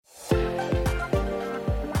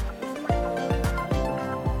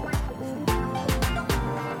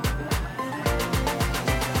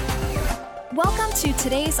to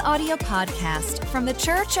today's audio podcast from the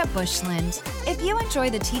Church at Bushland. If you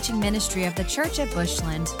enjoy the teaching ministry of the Church at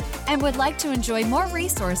Bushland and would like to enjoy more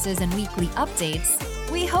resources and weekly updates,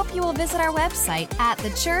 we hope you will visit our website at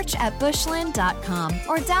thechurchatbushland.com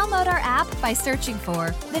or download our app by searching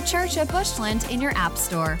for The Church at Bushland in your app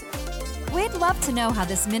store. We'd love to know how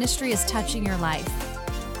this ministry is touching your life.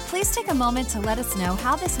 Please take a moment to let us know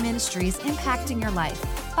how this ministry is impacting your life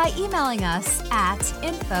by emailing us at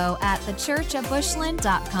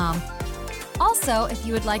info@thechurchatbushland.com. Also, if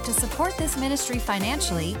you would like to support this ministry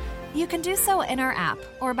financially, you can do so in our app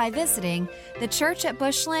or by visiting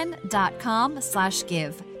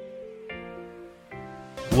thechurchatbushland.com/give.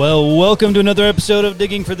 Well, welcome to another episode of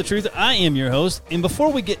Digging for the Truth. I am your host, and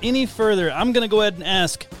before we get any further, I'm going to go ahead and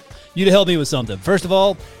ask you to help me with something. First of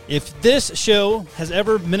all, if this show has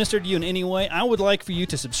ever ministered to you in any way, I would like for you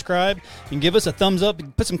to subscribe and give us a thumbs up,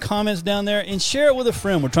 put some comments down there, and share it with a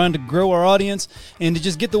friend. We're trying to grow our audience and to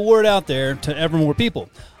just get the word out there to ever more people.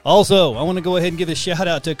 Also, I want to go ahead and give a shout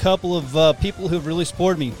out to a couple of people who have really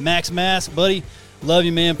supported me. Max Mass, buddy, love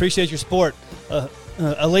you, man. Appreciate your support.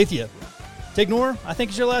 Alethea Tignor, I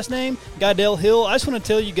think is your last name. Guydell Hill. I just want to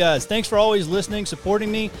tell you guys, thanks for always listening, supporting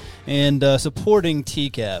me, and supporting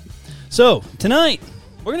TCAB. So, tonight,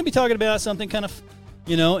 we're going to be talking about something kind of,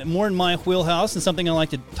 more in my wheelhouse and something I like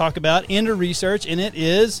to talk about and to research, and it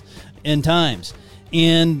is end times.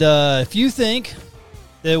 And if you think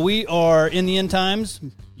that we are in the end times,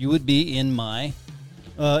 you would be in my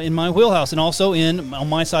wheelhouse and also on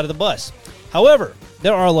my side of the bus. However,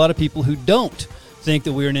 there are a lot of people who don't think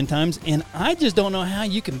that we're in end times, and I just don't know how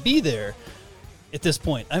you can be there at this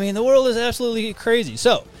point. I mean, the world is absolutely crazy.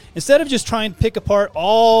 So, instead of just trying to pick apart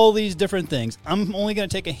all these different things, I'm only going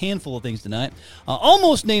to take a handful of things tonight. I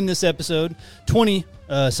almost named this episode 20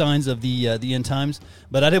 signs of the end times,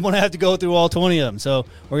 but I didn't want to have to go through all 20 of them, so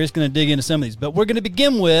we're just going to dig into some of these. But we're going to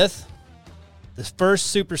begin with the first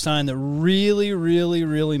super sign that really, really,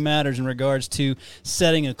 really matters in regards to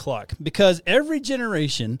setting a clock. Because every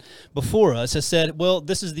generation before us has said, well,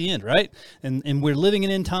 this is the end, right? And we're living in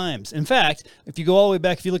end times. In fact, if you go all the way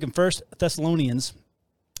back, if you look in 1 Thessalonians,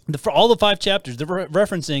 for all the 5 chapters, they're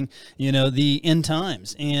referencing, the end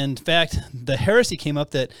times. And in fact, the heresy came up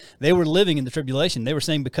that they were living in the tribulation. They were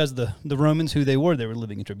saying because of the Romans, who they were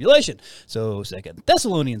living in tribulation. So 2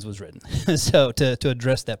 Thessalonians was written so to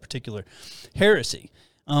address that particular heresy.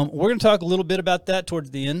 We're going to talk a little bit about that towards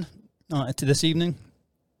the end to this evening.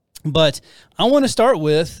 But I want to start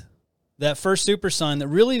with that first super sign that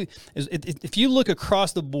really is, if you look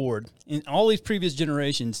across the board in all these previous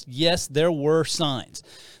generations, yes, there were signs.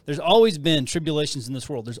 There's always been tribulations in this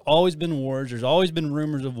world. There's always been wars. There's always been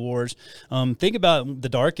rumors of wars. Think about the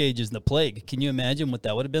Dark Ages and the plague. Can you imagine what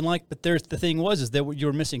that would have been like? But the thing was that you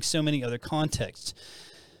were missing so many other contexts.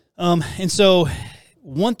 And so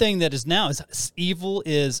one thing that is now is evil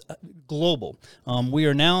is global. We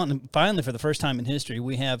are now, and finally for the first time in history,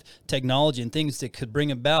 we have technology and things that could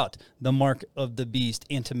bring about the mark of the beast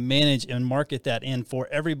and to manage and market that and for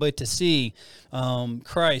everybody to see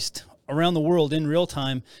Christ around the world in real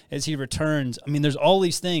time as he returns. I mean, there's all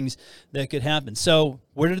these things that could happen. So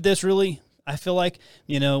where did this really, I feel like,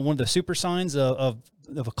 one of the super signs of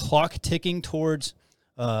a clock ticking towards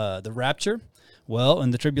the rapture? Well, in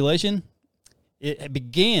the tribulation, it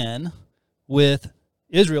began with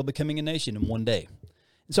Israel becoming a nation in one day.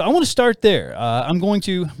 So I want to start there. I'm going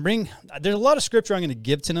to there's a lot of scripture I'm going to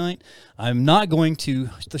give tonight. I'm not going to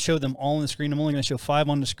show them all on the screen. I'm only going to show 5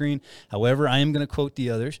 on the screen. However, I am going to quote the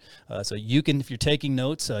others. So you can, if you're taking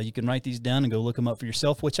notes, you can write these down and go look them up for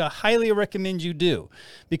yourself, which I highly recommend you do,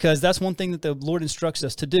 because that's one thing that the Lord instructs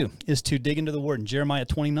us to do, is to dig into the Word. In Jeremiah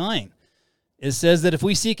 29, it says that if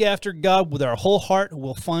we seek after God with our whole heart,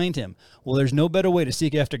 we'll find him. Well, there's no better way to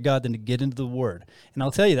seek after God than to get into the Word. And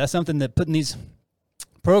I'll tell you, that's something that putting these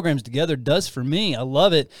programs together does for me. I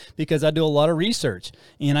love it because I do a lot of research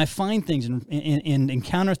and I find things and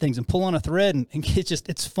encounter things and pull on a thread, and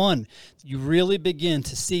it's fun. You really begin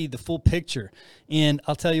to see the full picture. And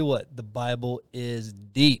I'll tell you what, the Bible is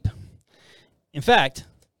deep. In fact,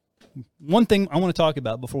 one thing I want to talk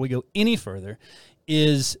about before we go any further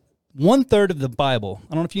is 1/3 of the Bible. I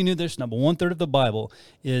don't know if you knew this, but 1/3 of the Bible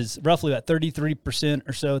is roughly about 33%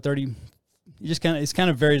 or so, 30. It kind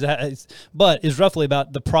of varies, but is roughly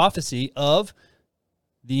about the prophecy of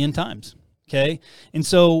the end times. Okay, and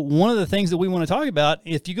so one of the things that we want to talk about,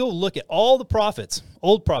 if you go look at all the prophets,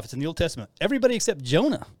 old prophets in the Old Testament, everybody except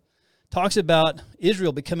Jonah talks about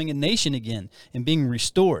Israel becoming a nation again and being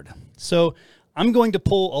restored. So I'm going to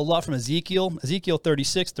pull a lot from Ezekiel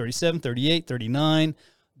 36, 37, 38, 39.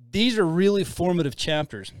 These are really formative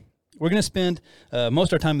chapters we're going to spend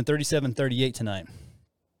most of our time in 37, 38 tonight.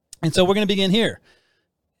 And so we're going to begin here.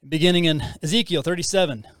 Beginning in Ezekiel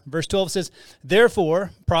 37, verse 12 says, "Therefore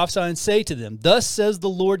prophesy and say to them, Thus says the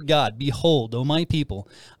Lord God, Behold, O my people,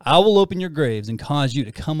 I will open your graves and cause you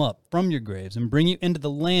to come up from your graves and bring you into the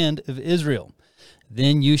land of Israel.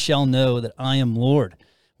 Then you shall know that I am Lord.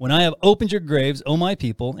 When I have opened your graves, O my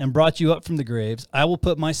people, and brought you up from the graves, I will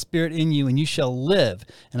put my spirit in you, and you shall live,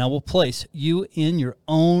 and I will place you in your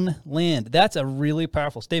own land." That's a really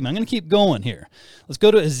powerful statement. I'm going to keep going here. Let's go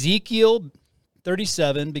to Ezekiel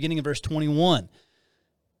 37, beginning in verse 21.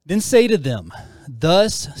 "Then say to them,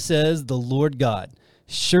 Thus says the Lord God,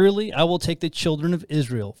 Surely I will take the children of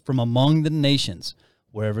Israel from among the nations,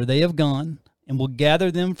 wherever they have gone, and will gather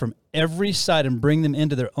them from every side and bring them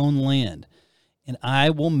into their own land. And I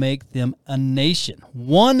will make them a nation,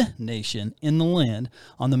 one nation in the land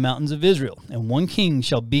on the mountains of Israel. And one king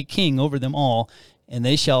shall be king over them all, and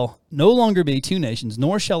they shall no longer be two nations,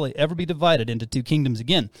 nor shall they ever be divided into two kingdoms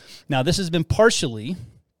again." Now, this has been partially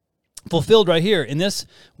fulfilled right here, and this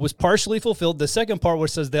was partially fulfilled. The second part where it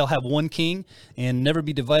says they'll have one king and never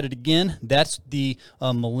be divided again, that's the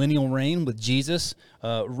millennial reign with Jesus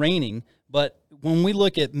reigning. But when we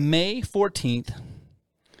look at May 14th,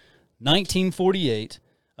 1948,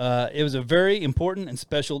 it was a very important and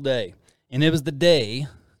special day. And it was the day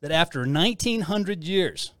that after 1,900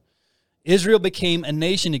 years, Israel became a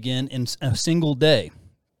nation again in a single day.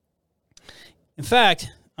 In fact,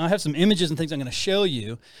 I have some images and things I'm going to show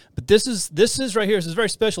you, but this is right here. This is a very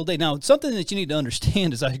special day. Now, something that you need to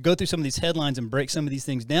understand as I go through some of these headlines and break some of these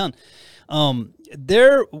things down.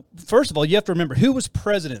 First of all, you have to remember who was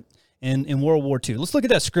president in World War II. Let's look at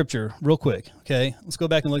that scripture real quick, okay? Let's go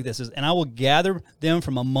back and look at this. It says, "And I will gather them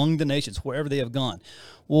from among the nations, wherever they have gone."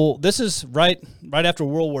 Well, this is right after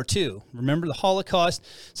World War II. Remember the Holocaust?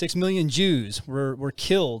 6 million Jews were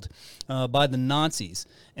killed by the Nazis.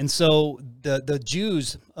 And so the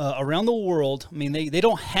Jews around the world, I mean, they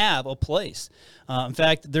don't have a place. In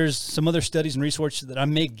fact, there's some other studies and research that I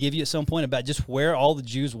may give you at some point about just where all the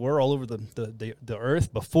Jews were all over the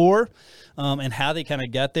earth before and how they kind of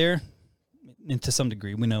got there. And to some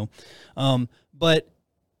degree, we know. But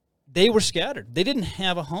they were scattered. They didn't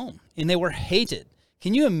have a home, and they were hated.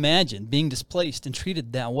 Can you imagine being displaced and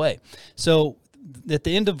treated that way? So at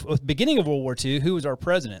the beginning of World War II, who was our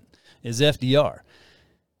president? Is FDR.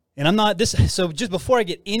 And I'm not this. So just before I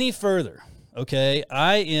get any further, okay,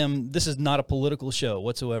 this is not a political show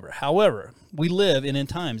whatsoever. However, we live in end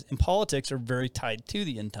times, and politics are very tied to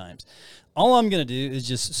the end times. All I'm going to do is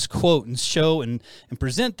just quote and show and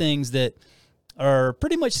present things that are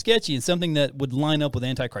pretty much sketchy and something that would line up with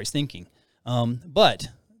Antichrist thinking. But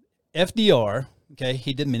FDR, okay,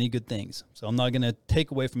 he did many good things, so I'm not going to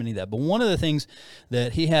take away from any of that. But one of the things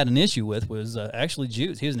that he had an issue with was actually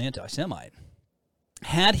Jews. He was an anti-Semite.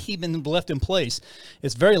 Had he been left in place,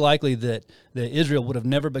 it's very likely that Israel would have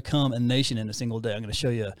never become a nation in a single day. I'm going to show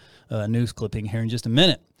you a news clipping here in just a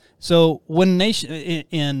minute. So when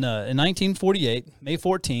in 1948, May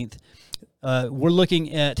 14th, we're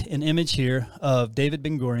looking at an image here of David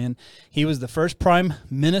Ben-Gurion. He was the first prime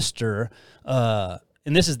minister,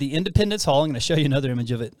 and this is the Independence Hall. I'm going to show you another image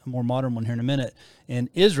of it, a more modern one here in a minute, in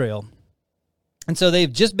Israel. And so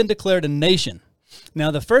they've just been declared a nation.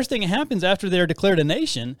 Now, the first thing that happens after they're declared a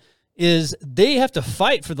nation is they have to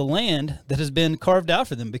fight for the land that has been carved out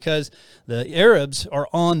for them because the Arabs are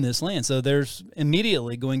on this land. So there's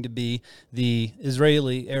immediately going to be the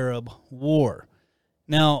Israeli-Arab War.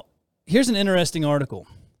 Now, here's an interesting article.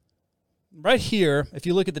 Right here, if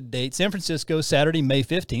you look at the date, San Francisco, Saturday, May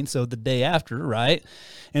 15th, so the day after, right?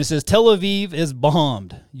 And it says, Tel Aviv is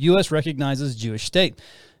bombed. U.S. recognizes Jewish state.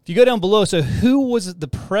 If you go down below, so who was the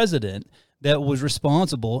president that was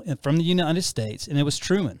responsible from the United States? And it was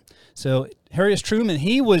Truman. So Harry S. Truman,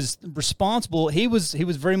 he was responsible. He was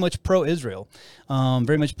very much pro-Israel,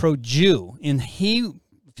 very much pro-Jew. And he,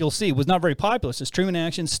 if you'll see, was not very popular. It says Truman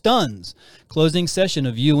action stuns closing session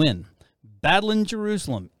of UN. Battle in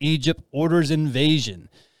Jerusalem. Egypt orders invasion.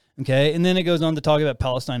 Okay, and then it goes on to talk about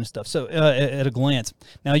Palestine and stuff. So at a glance.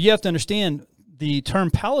 Now you have to understand the term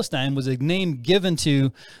Palestine was a name given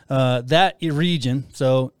to that region.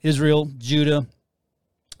 So Israel, Judah,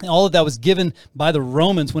 all of that was given by the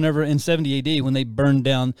Romans whenever in 70 AD when they burned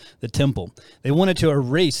down the temple. They wanted to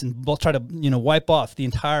erase and try to wipe off the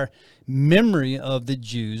entire memory of the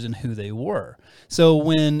Jews and who they were. So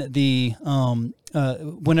when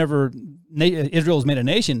whenever Israel was made a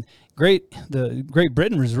nation, Great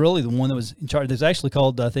Britain was really the one that was in charge. There's actually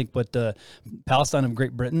called, I think, Palestine of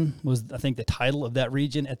Great Britain was, I think, the title of that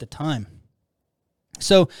region at the time.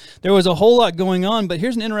 So there was a whole lot going on, but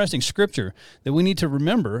here's an interesting scripture that we need to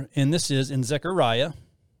remember, and this is in Zechariah.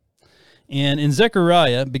 And in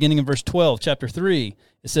Zechariah, beginning in verse 12, chapter 3,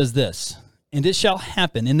 it says this, "And it shall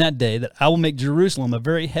happen in that day that I will make Jerusalem a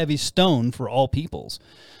very heavy stone for all peoples.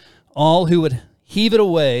 All who would heave it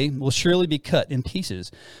away will surely be cut in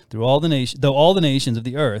pieces, though all the nations of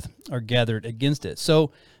the earth are gathered against it."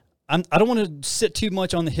 So I don't want to sit too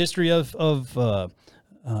much on the history of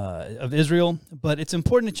Israel, but it's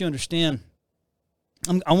important that you understand.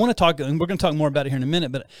 I want to talk, and we're going to talk more about it here in a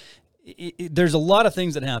minute, but there's a lot of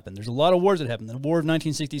things that happened. There's a lot of wars that happened. The War of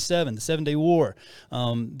 1967, the 7-Day War.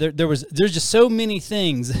 There's just so many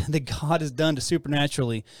things that God has done to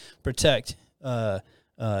supernaturally protect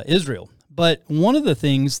Israel. But one of the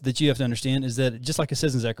things that you have to understand is that, just like it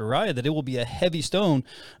says in Zechariah, that it will be a heavy stone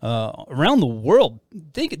around the world.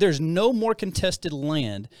 Think there's no more contested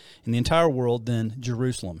land in the entire world than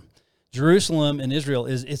Jerusalem. Jerusalem in Israel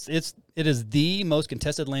it is the most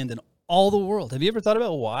contested land in all the world. Have you ever thought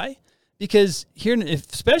about why? Because here,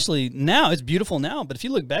 especially now, it's beautiful now. But if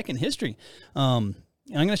you look back in history, and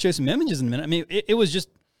I'm going to show you some images in a minute. I mean, it was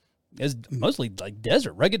mostly like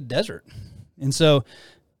desert, rugged desert. And so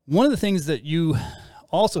one of the things that you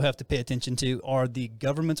also have to pay attention to are the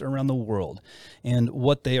governments around the world and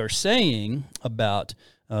what they are saying about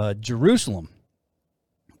Jerusalem.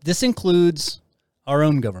 This includes our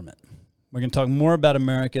own government. We're going to talk more about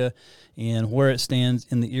America and where it stands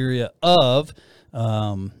in the area of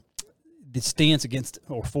the stance against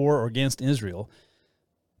or for or against Israel.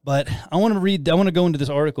 But I want to go into this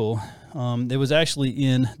article. It was actually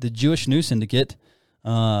in the Jewish News Syndicate,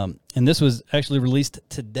 and this was actually released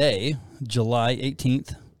today, July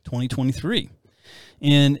 18th, 2023.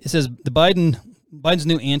 And it says Biden's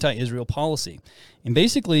new anti-Israel policy. And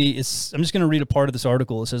basically, I'm just going to read a part of this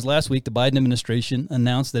article. It says, last week, the Biden administration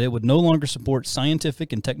announced that it would no longer support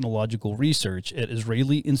scientific and technological research at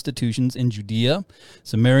Israeli institutions in Judea,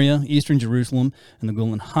 Samaria, Eastern Jerusalem, and the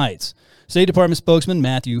Golan Heights. State Department spokesman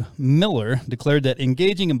Matthew Miller declared that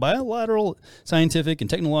engaging in bilateral scientific and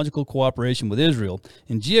technological cooperation with Israel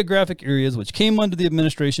in geographic areas which came under the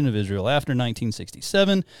administration of Israel after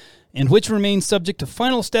 1967 and which remain subject to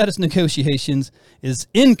final status negotiations is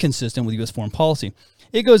inconsistent with U.S. foreign policy.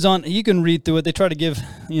 It goes on. You can read through it. They try to give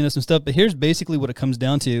some stuff, but here's basically what it comes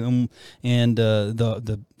down to. And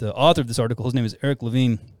the author of this article, his name is Eric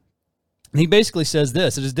Levine, and he basically says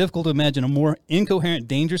this: it is difficult to imagine a more incoherent,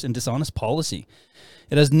 dangerous, and dishonest policy.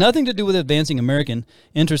 It has nothing to do with advancing American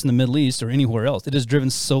interests in the Middle East or anywhere else. It is driven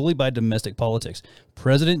solely by domestic politics.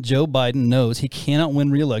 President Joe Biden knows he cannot win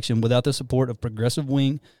re-election without the support of the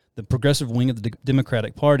progressive wing of the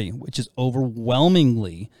Democratic Party, which is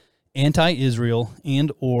overwhelmingly anti-Israel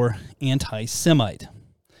and or anti-Semite.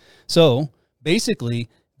 So basically,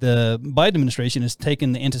 the Biden administration has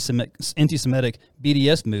taken the anti-Semitic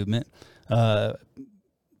BDS movement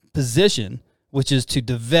position, which is to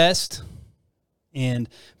divest and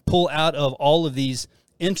pull out of all of these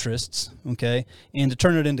interests, okay, and to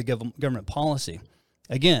turn it into government policy.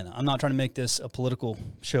 Again, I'm not trying to make this a political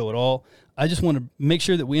show at all. I just want to make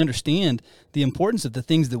sure that we understand the importance of the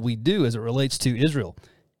things that we do as it relates to Israel.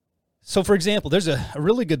 So, for example, there's a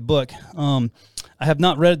really good book. I have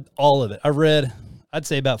not read all of it. I read, I'd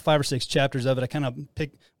say, about 5 or 6 chapters of it. I kind of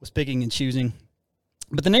was picking and choosing.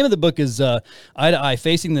 But the name of the book is Eye to Eye,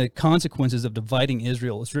 Facing the Consequences of Dividing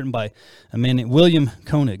Israel. It's written by a man named William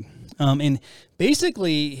Koenig. And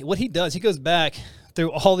basically what he does, he goes back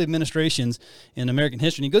through all the administrations in American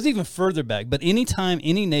history, and he goes even further back. But anytime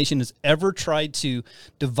any nation has ever tried to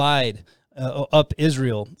divide up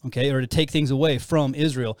Israel, okay, or to take things away from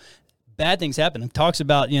Israel, bad things happen. It talks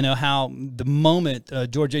about, how the moment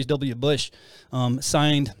George H.W. Bush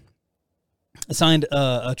signed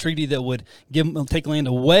a treaty that would take land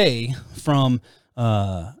away from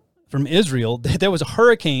Israel, there was a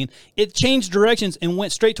hurricane. It changed directions and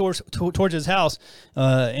went straight towards his house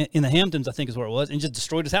in the Hamptons, I think is where it was, and just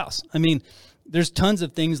destroyed his house. I mean, there's tons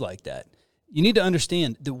of things like that. You need to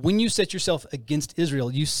understand that when you set yourself against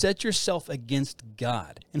Israel, you set yourself against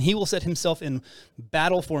God, and he will set himself in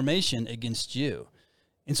battle formation against you.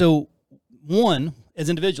 And so, one, as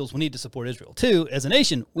individuals, we need to support Israel. Two, as a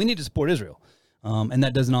nation, we need to support Israel. And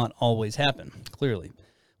that does not always happen, clearly.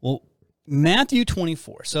 Well, Matthew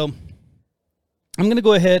 24. So I'm going to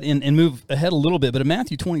go ahead and move ahead a little bit, but in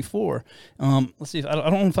Matthew 24, let's see if I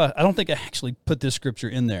don't think I actually put this scripture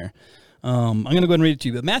in there. I'm going to go ahead and read it to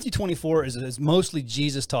you. But Matthew 24 is mostly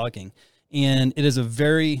Jesus talking, and it is a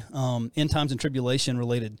very end times and tribulation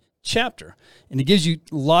related chapter, and it gives you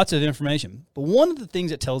lots of information. But one of the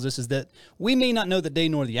things it tells us is that we may not know the day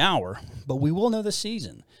nor the hour, but we will know the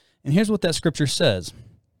season. And here's what that scripture says,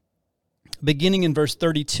 beginning in verse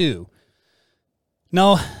 32.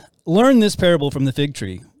 Now, learn this parable from the fig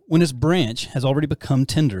tree. When its branch has already become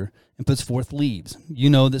tender and puts forth leaves, you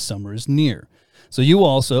know that summer is near. So you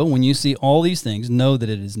also, when you see all these things, know that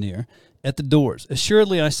it is near at the doors.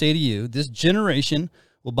 Assuredly, I say to you, this generation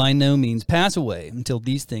will by no means pass away until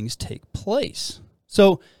these things take place.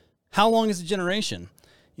 So how long is a generation?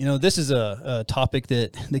 You know, this is a topic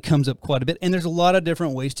that comes up quite a bit, and there's a lot of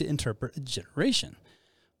different ways to interpret a generation.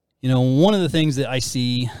 You know, one of the things that I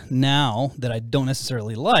see now that I don't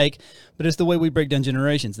necessarily like, but it's the way we break down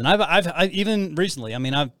generations. And I've even recently, I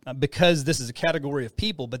mean, because this is a category of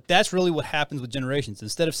people, but that's really what happens with generations.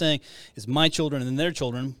 Instead of saying it's my children and their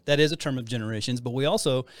children, that is a term of generations, but we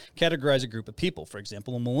also categorize a group of people. For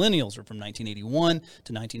example, the millennials are from 1981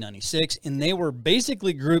 to 1996, and they were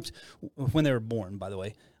basically grouped when they were born, by the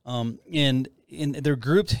way. And they're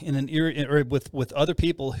grouped in an era or with other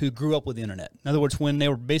people who grew up with the internet. In other words, when they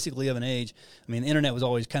were basically of an age, I mean, the internet was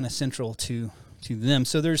always kind of central to them.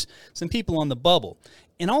 So there's some people on the bubble.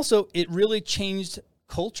 And also, it really changed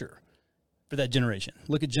culture for that generation.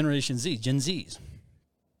 Look at Generation Z, Gen Zs.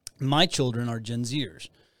 My children are Gen Zers,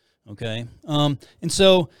 okay? And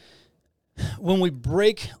so when we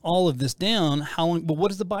break all of this down, but what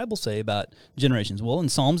does the Bible say about generations? Well, in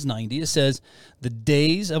Psalms 90, it says, the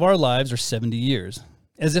days of our lives are 70 years.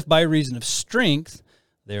 As if by reason of strength,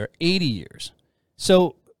 they're 80 years.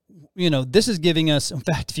 So, you know, this is giving us, in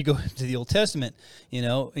fact, if you go to the Old Testament,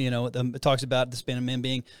 it talks about the span of men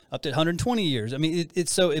being up to 120 years. I mean,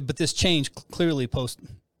 but this changed clearly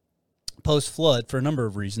post-flood for a number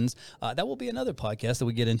of reasons. That will be another podcast that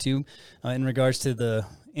we get into in regards to the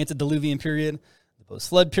antediluvian period, the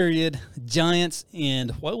post-flood period, giants,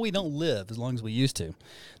 and why we don't live as long as we used to.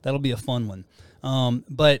 That'll be a fun one.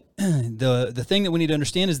 But the thing that we need to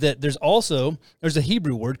understand is that there's a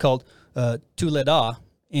Hebrew word called tuledah,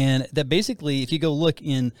 and that basically, if you go look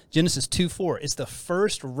in Genesis 2:4, it's the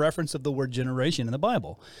first reference of the word generation in the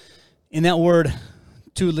Bible. And that word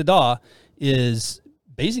tuledah is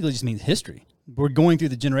basically just means history. We're going through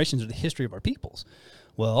the generations of the history of our peoples.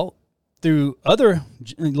 Well, through other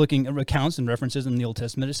looking accounts and references in the Old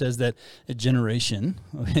Testament, it says that a generation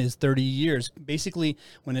is 30 years. Basically,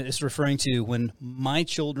 when it's referring to when my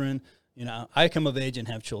children, I come of age and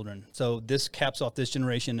have children. So this caps off this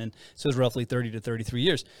generation, and so it's roughly 30 to 33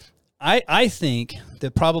 years. I think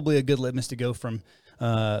that probably a good litmus to go from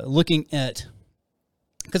looking at,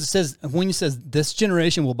 because it says, when it says this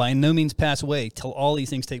generation will by no means pass away till all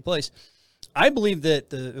these things take place, I believe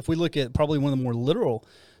that if we look at probably one of the more literal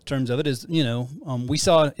terms of it is, we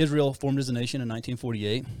saw Israel formed as a nation in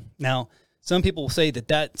 1948. Now, some people say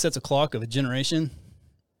that sets a clock of a generation.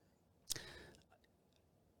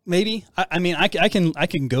 Maybe. I mean, I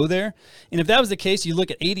can go there. And if that was the case, you look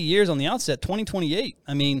at 80 years on the outset, 2028.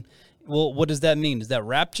 I mean, well, what does that mean? Is that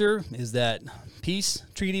rapture? Is that peace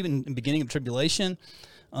treaty in the beginning of tribulation?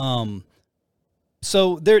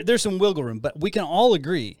 So there's some wiggle room, but we can all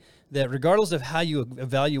agree that regardless of how you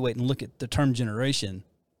evaluate and look at the term generation,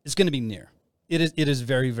 it's going to be near. It is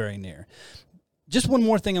very, very near. Just one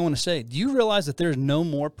more thing I want to say. Do you realize that there's no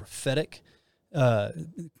more prophetic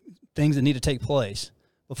things that need to take place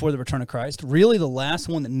before the return of Christ? Really, the last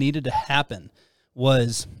one that needed to happen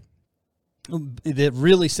that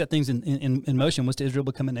really set things in motion was to Israel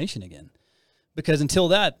become a nation again. Because until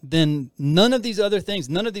that, then none of these other things,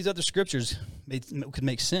 none of these other scriptures could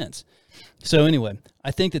make sense. So anyway, I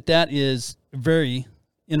think that is very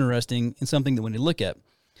interesting and something that we need to look at.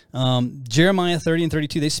 Jeremiah 30 and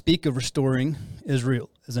 32, they speak of restoring Israel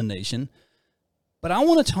as a nation. But I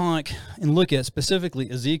want to talk and look at specifically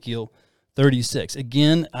Ezekiel 36.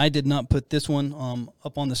 Again, I did not put this one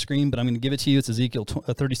up on the screen, but I'm going to give it to you. It's Ezekiel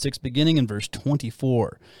 36, beginning in verse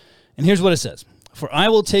 24. And here's what it says. For I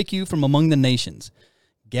will take you from among the nations,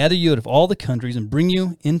 gather you out of all the countries, and bring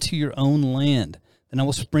you into your own land. Then I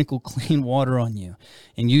will sprinkle clean water on you,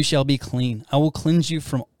 and you shall be clean. I will cleanse you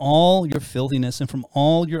from all your filthiness and from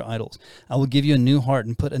all your idols. I will give you a new heart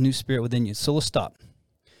and put a new spirit within you. So let's stop.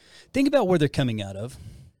 Think about where they're coming out of.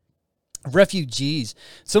 Refugees.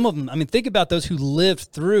 Some of them, I mean, think about those who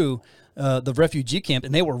lived through the refugee camp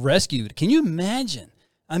and they were rescued. Can you imagine?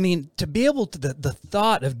 I mean, to be able to, the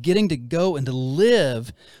thought of getting to go and to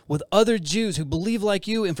live with other Jews who believe like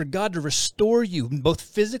you, and for God to restore you both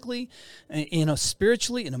physically,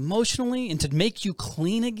 spiritually and emotionally, and to make you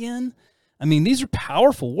clean again. I mean, these are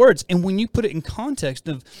powerful words. And when you put it in context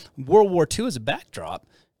of World War II as a backdrop,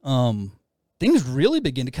 things really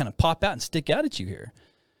begin to kind of pop out and stick out at you here.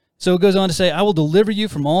 So it goes on to say, I will deliver you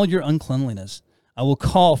from all your uncleanliness. I will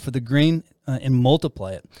call for the grain and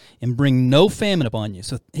multiply it and bring no famine upon you.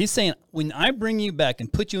 So he's saying, when I bring you back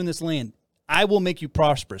and put you in this land, I will make you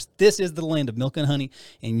prosperous. This is the land of milk and honey,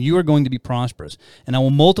 and you are going to be prosperous. And I will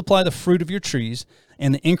multiply the fruit of your trees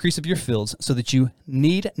and the increase of your fields, so that you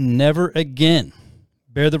need never again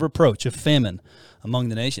bear the reproach of famine among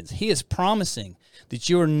the nations. He is promising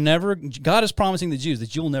that God is promising the Jews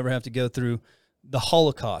that you will never have to go through the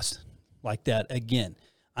Holocaust like that again.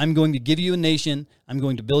 I'm going to give you a nation. I'm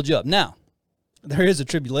going to build you up. Now, there is a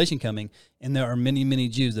tribulation coming, and there are many, many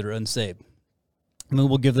Jews that are unsaved. I mean,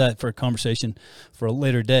 we'll give that for a conversation for a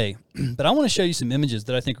later day. But I want to show you some images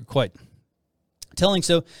that I think are quite telling.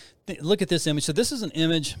 So look at this image. So this is an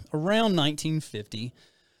image around 1950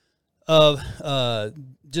 of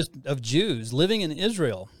Jews living in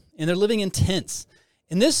Israel, and they're living in tents.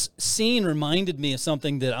 And this scene reminded me of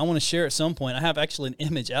something that I want to share at some point. I have actually an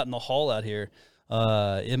image out in the hall out here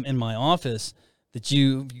in my office that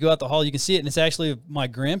you go out the hall, you can see it, and it's actually my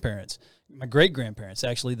grandparents. My great-grandparents,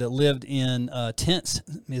 actually, that lived in tents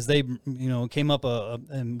as they, came up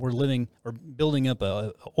and were living or building up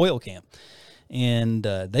a oil camp. And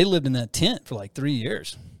they lived in that tent for like 3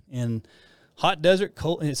 years. In hot desert,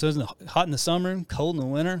 cold. So it was hot in the summer, cold in the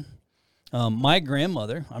winter. My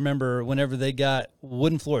grandmother, I remember whenever they got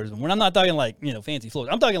wooden floors. When I'm not talking like, fancy floors.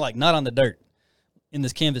 I'm talking like not on the dirt. In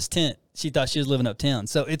this canvas tent, she thought she was living uptown.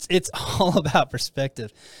 So it's all about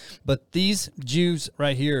perspective. But these Jews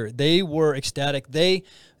right here, they were ecstatic.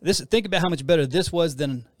 Think about how much better this was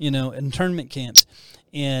than, internment camps.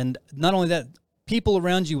 And not only that, people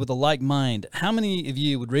around you with a like mind. How many of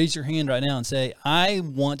you would raise your hand right now and say, I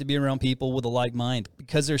want to be around people with a like mind?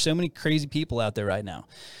 Because there's so many crazy people out there right now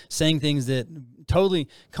saying things that totally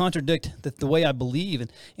contradict the way I believe,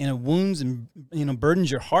 and it wounds and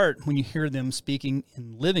burdens your heart when you hear them speaking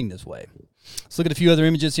and living this way. Let's look at a few other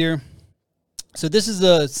images here. So this is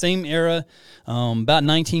the same era, about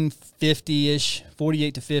 1950-ish,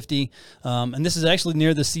 48 to 50, and this is actually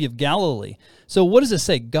near the Sea of Galilee. So what does it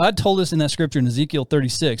say? God told us in that scripture in Ezekiel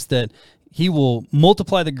 36 that he will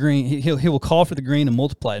multiply the grain, he will call for the grain and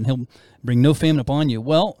multiply it, and he'll bring no famine upon you.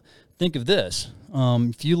 Well, think of this.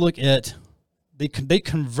 If you look at, they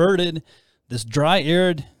converted this dry,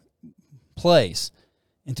 arid place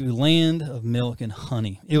into a land of milk and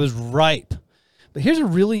honey. It was ripe. But here's a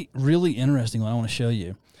really, really interesting one I want to show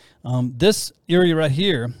you. This area right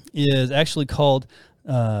here is actually called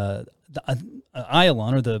the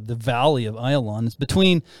Ayalon, or the valley of Ayalon. It's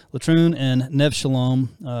between Latrun and Neve Shalom,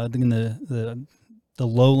 in the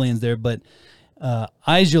lowlands there. But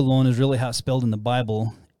Aijalon is really how it's spelled in the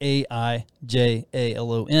Bible, Aijalon.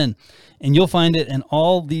 And you'll find it in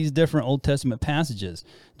all these different Old Testament passages.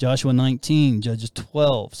 Joshua 19, Judges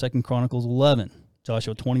 12, 2 Chronicles 11.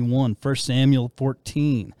 Joshua 21, 1 Samuel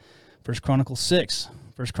 14, 1 Chronicles 6,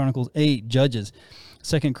 1 Chronicles 8, Judges,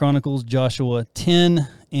 2 Chronicles, Joshua 10,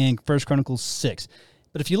 and 1 Chronicles 6.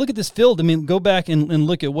 But if you look at this field, go back and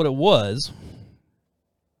look at what it was,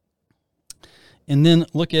 and then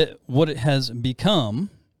look at what it has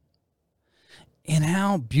become, and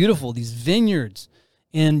how beautiful these vineyards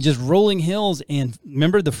and just rolling hills. And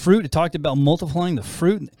remember the fruit, it talked about multiplying the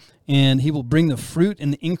fruit, and he will bring the fruit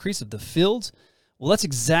and the increase of the fields. Well, this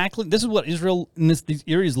is what Israel and these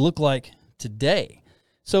areas look like today.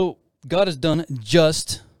 So God has done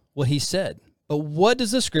just what he said. But what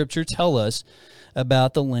does the scripture tell us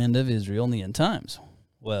about the land of Israel in the end times?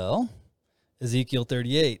 Well, Ezekiel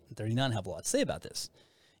 38 and 39 have a lot to say about this.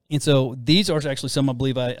 And so these are actually some I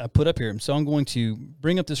believe I put up here. So I'm going to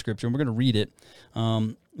bring up the scripture, and we're going to read it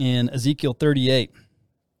in Ezekiel 38,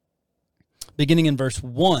 beginning in verse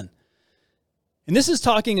 1. And this is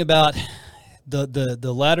talking about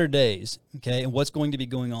the latter days, okay, and what's going to be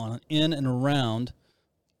going on in and around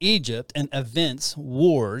Egypt, and events,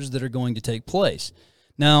 wars that are going to take place.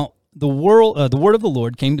 Now, the word of the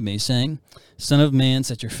Lord came to me, saying, Son of man,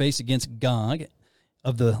 set your face against Gog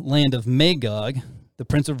of the land of Magog, the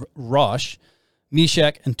prince of Rosh,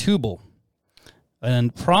 Meshach, and Tubal,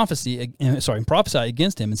 and prophesy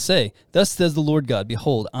against him, and say, Thus says the Lord God,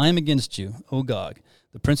 Behold, I am against you, O Gog,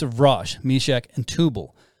 the prince of Rosh, Meshach, and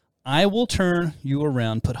Tubal. I will turn you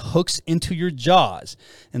around, put hooks into your jaws,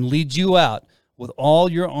 and lead you out with all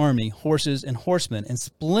your army, horses and horsemen, and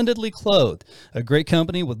splendidly clothed, a great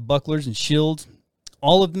company with bucklers and shields,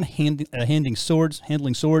 all of them handling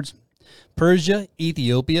swords. Persia,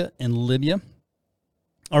 Ethiopia, and Libya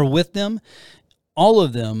are with them, all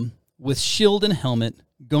of them with shield and helmet,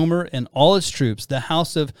 Gomer and all its troops, the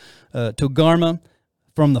house of Togarmah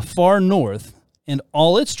from the far north, and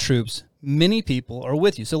all its troops. Many people are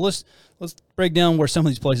with you. So let's break down where some of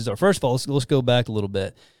these places are. First of all, let's go back a little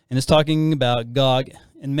bit. And it's talking about Gog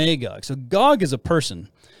and Magog. So Gog is a person,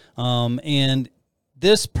 and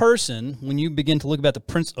this person, when you begin to look about the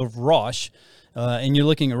prince of Rosh, and you're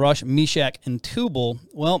looking at Rosh, Meshach, and Tubal,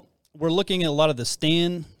 well, we're looking at a lot of the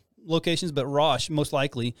stand locations, but Rosh most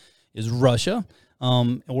likely is Russia,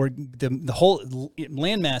 or the whole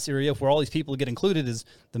landmass area where all these people get included is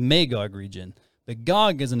the Magog region. But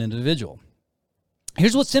Gog is an individual.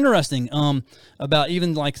 Here's what's interesting about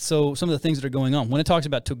even like some of the things that are going on. When it talks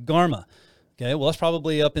about Togarmah, okay, well, that's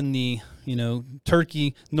probably up in the,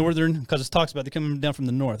 Turkey, northern, because it talks about they're coming down from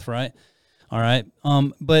the north, right? All right.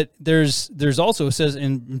 But there's also, it says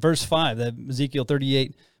in verse 5, that Ezekiel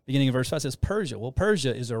 38, beginning of verse 5, says Persia. Well,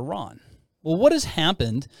 Persia is Iran. Well, what has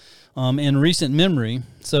happened in recent memory?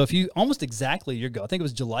 So if you, almost exactly a year ago, I think it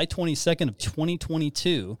was July 22nd of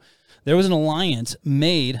 2022, there was an alliance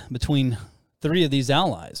made between three of these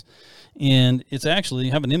allies. And it's actually,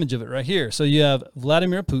 you have an image of it right here. So you have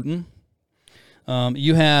Vladimir Putin.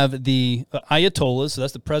 You have the Ayatollahs, so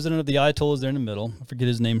that's the president of the Ayatollahs there in the middle. I forget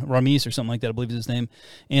his name, Ramis or something like that, I believe is his name.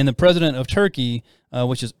 And the president of Turkey,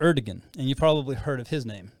 which is Erdogan. And you've probably heard of his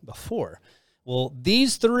name before. Well,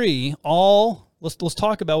 these three all, let's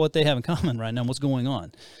talk about what they have in common right now and what's going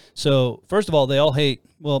on. So, first of all, they all hate,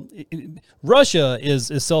 Russia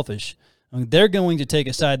is selfish. I mean, they're going to take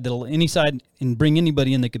a side any side and bring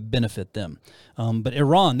anybody in that could benefit them. But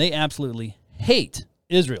Iran, they absolutely hate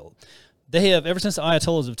Israel. They have, ever since the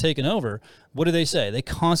Ayatollahs have taken over, what do they say? They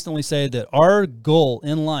constantly say that our goal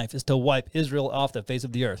in life is to wipe Israel off the face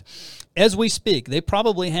of the earth. As we speak, they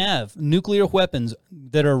probably have nuclear weapons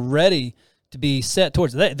that are ready to be set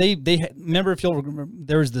towards it. They remember, if you'll remember,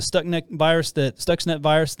 there was the Stuxnet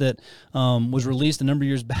virus that was released a number of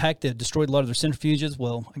years back that destroyed a lot of their centrifuges.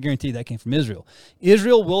 Well, I guarantee you that came from Israel.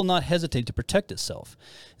 Israel will not hesitate to protect itself.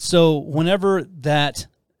 So whenever that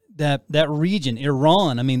region,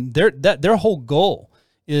 Iran, I mean, their whole goal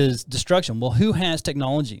is destruction. Well, who has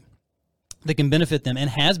technology that can benefit them and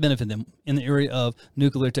has benefited them in the area of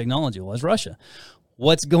nuclear technology? Well, it's Russia.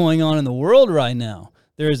 What's going on in the world right now?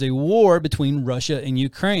 There is a war between Russia and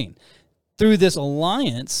Ukraine. Through this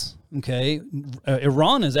alliance, okay,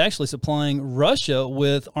 Iran is actually supplying Russia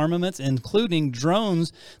with armaments, including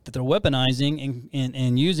drones that they're weaponizing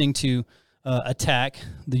and using to attack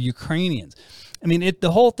the Ukrainians. I mean,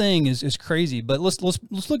 the whole thing is crazy. But let's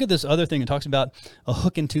look at this other thing. It talks about a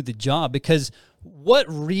hook into the jaw, because what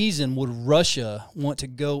reason would Russia want to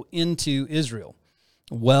go into Israel?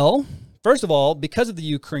 Well, first of all, because of the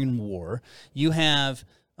Ukraine war, you have,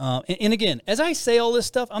 and again, as I say all this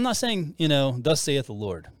stuff, I'm not saying, thus saith the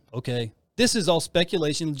Lord, okay? This is all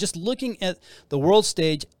speculation, just looking at the world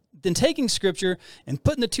stage, then taking Scripture and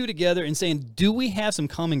putting the two together and saying, do we have some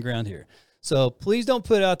common ground here? So please don't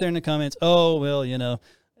put out there in the comments, oh, well,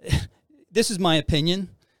 this is my opinion,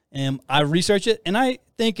 and I research it, and I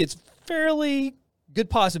think it's fairly good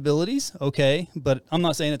possibilities, okay? But I'm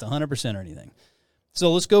not saying it's 100% or anything.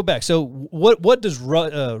 So let's go back. So what does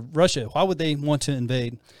Russia, why would they want to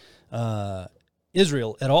invade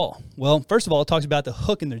Israel at all? Well, first of all, it talks about the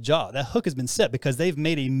hook in their jaw. That hook has been set because they've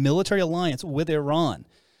made a military alliance with Iran.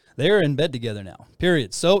 They're in bed together now,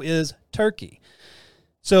 period. So is Turkey.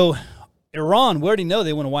 So Iran, we already know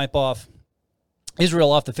they want to wipe off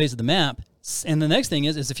Israel off the face of the map. And the next thing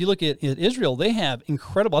is if you look at Israel, they have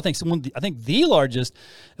incredible, I think the largest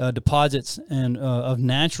deposits of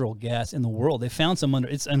natural gas in the world. They found some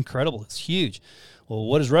it's incredible. It's huge. Well,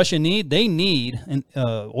 what does Russia need? They need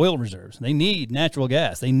oil reserves. They need natural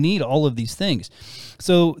gas. They need all of these things.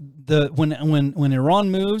 So when Iran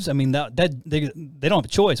moves, I mean that they don't have a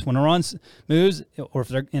choice. When Iran moves, or if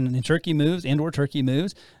they're in Turkey moves, or Turkey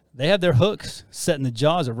moves, they have their hooks set in the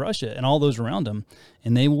jaws of Russia and all those around them,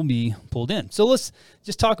 and they will be pulled in. So let's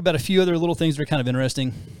just talk about a few other little things that are kind of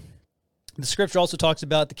interesting. The Scripture also talks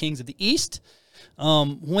about the kings of the East.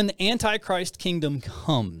 When the Antichrist kingdom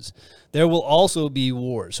comes, there will also be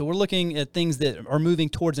wars. So we're looking at things that are moving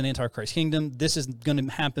towards an Antichrist kingdom. This is going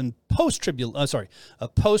to happen post-rapture.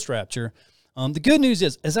 The good news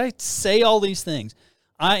is, as I say all these things,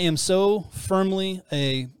 I am so firmly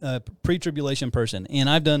a pre-tribulation person, and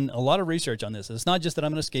I've done a lot of research on this. It's not just that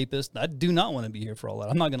I'm an escapist. I do not want to be here for all that.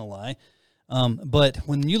 I'm not going to lie. But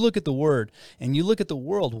when you look at the Word and you look at the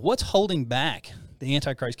world, what's holding back the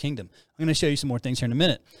Antichrist kingdom? I'm going to show you some more things here in a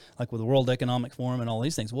minute, like with the World Economic Forum and all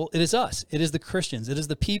these things. Well, it is us. It is the Christians. It is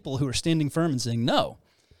the people who are standing firm and saying no.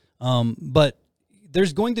 But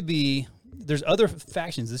there's other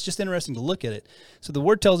factions. It's just interesting to look at it. So the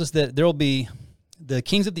Word tells us that there will be the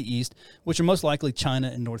kings of the East, which are most likely China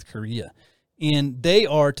and North Korea. And they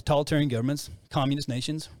are totalitarian governments, communist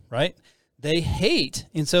nations, right? They hate,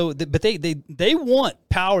 and so, but they want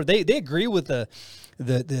power. They agree with the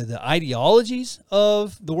the ideologies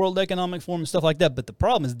of the World Economic Forum and stuff like that. But the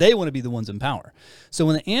problem is they want to be the ones in power. So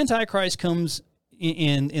when the Antichrist comes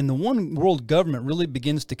in the one world government really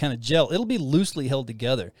begins to kind of gel, it'll be loosely held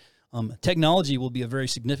together. Technology will be a very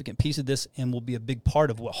significant piece of this and will be a big part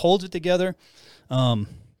of what holds it together.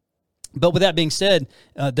 But with that being said,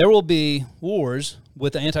 there will be wars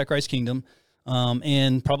with the Antichrist kingdom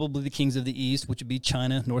and probably the kings of the East, which would be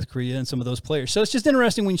China, North Korea, and some of those players. So it's just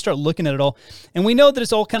interesting when you start looking at it all. And we know that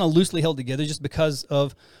it's all kind of loosely held together just because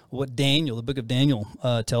of what Daniel, the book of Daniel,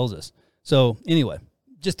 tells us. So anyway,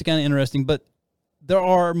 just kind of interesting. But there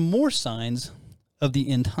are more signs of the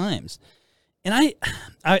end times. And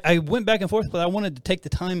I went back and forth, but I wanted to take the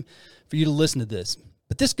time for you to listen to this.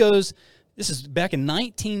 But this is back in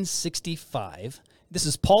 1965. This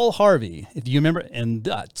is Paul Harvey, if you remember, and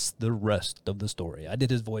that's the rest of the story. I did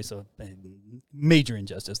his voice a major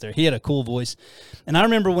injustice there. He had a cool voice. And I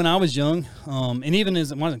remember when I was young, and even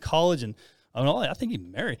when I was in college, and I think he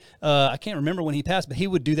married. I can't remember when he passed, but he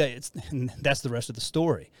would do that. And that's the rest of the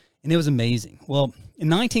story. And it was amazing. Well, in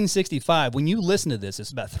 1965, when you listen to this,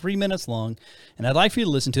 it's about 3 minutes long, and I'd like for you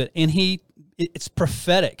to listen to it. And it's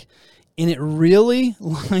prophetic, and it really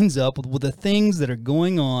lines up with the things that are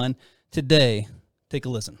going on today. Take a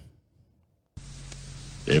listen.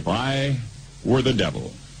 If I were the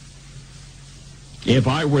devil, if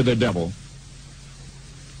I were the devil,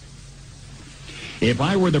 if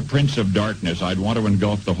I were the prince of darkness, I'd want to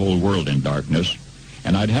engulf the whole world in darkness.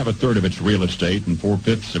 And I'd have a third of its real estate and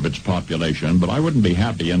 4/5 of its population, but I wouldn't be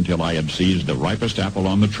happy until I had seized the ripest apple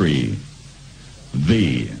on the tree,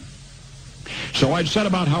 thee. So I'd set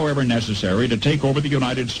about, however necessary, to take over the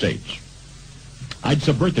United States. I'd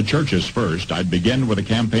subvert the churches first. I'd begin with a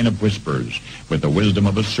campaign of whispers. With the wisdom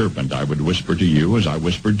of a serpent, I would whisper to you as I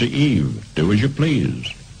whispered to Eve, do as you please.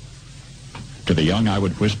 To the young, I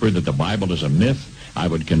would whisper that the Bible is a myth. I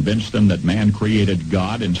would convince them that man created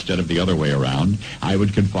God instead of the other way around. I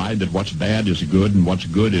would confide that what's bad is good and what's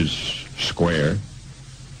good is square.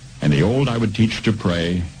 And the old I would teach to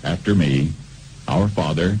pray after me, Our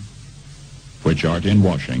Father, which art in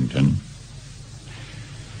Washington.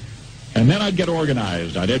 And then I'd get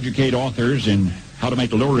organized. I'd educate authors in how to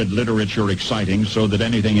make lurid literature exciting so that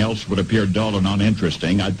anything else would appear dull and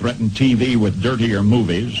uninteresting. I'd threaten TV with dirtier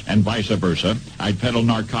movies and vice versa. I'd peddle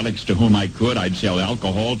narcotics to whom I could. I'd sell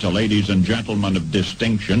alcohol to ladies and gentlemen of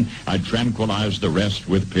distinction. I'd tranquilize the rest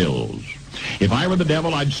with pills. If I were the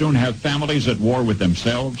devil, I'd soon have families at war with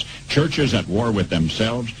themselves, churches at war with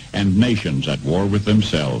themselves, and nations at war with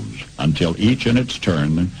themselves, until each in its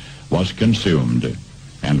turn was consumed.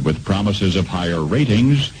 And with promises of higher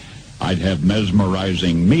ratings, I'd have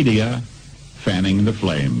mesmerizing media fanning the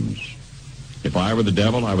flames. If I were the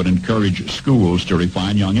devil, I would encourage schools to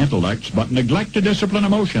refine young intellects, but neglect to discipline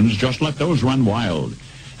emotions. Just let those run wild.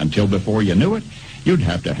 Until before you knew it, you'd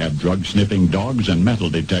have to have drug-sniffing dogs and metal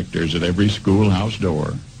detectors at every schoolhouse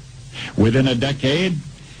door. Within a decade,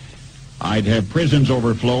 I'd have prisons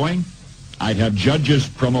overflowing. I'd have judges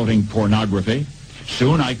promoting pornography.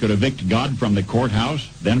 Soon I could evict God from the courthouse,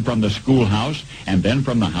 then from the schoolhouse, and then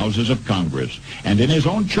from the houses of Congress. And in his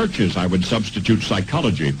own churches, I would substitute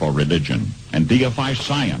psychology for religion and deify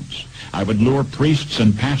science. I would lure priests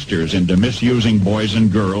and pastors into misusing boys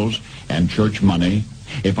and girls and church money.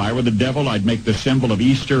 If I were the devil, I'd make the symbol of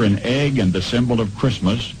Easter an egg and the symbol of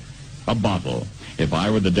Christmas a bottle. If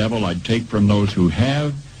I were the devil, I'd take from those who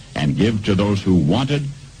have and give to those who wanted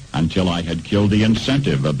until I had killed the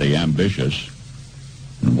incentive of the ambitious.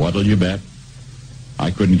 And what'll you bet?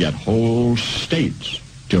 I couldn't get whole states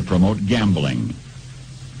to promote gambling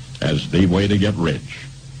as the way to get rich.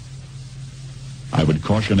 I would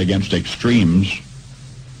caution against extremes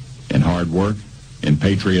in hard work, in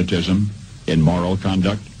patriotism, in moral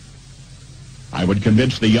conduct. I would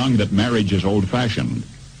convince the young that marriage is old-fashioned,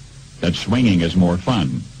 that swinging is more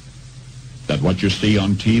fun, that what you see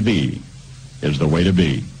on TV is the way to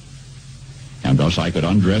be. And thus I could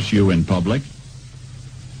undress you in public,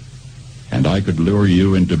 and I could lure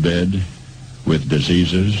you into bed with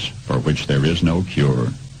diseases for which there is no cure.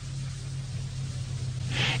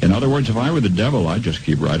 In other words, if I were the devil, I'd just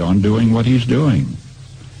keep right on doing what he's doing.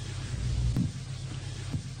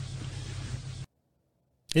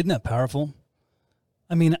 Isn't that powerful?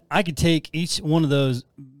 I mean, I could take each one of those,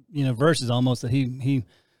 verses almost that he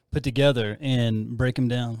put together and break them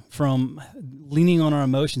down, from leaning on our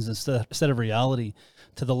emotions instead of reality,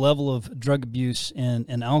 to the level of drug abuse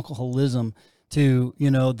and alcoholism, to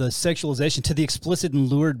the sexualization, to the explicit and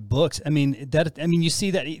lurid books. I mean, you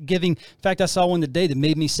see that giving. In fact, I saw one today that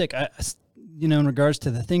made me sick. In regards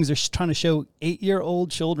to the things they're trying to show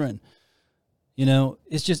 8-year-old children,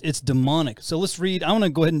 It's demonic. So let's read. I want to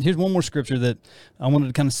go ahead and here's one more scripture that I wanted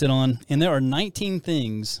to kind of sit on. And there are 19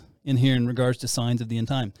 things in here in regards to signs of the end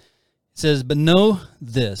time. It says, but know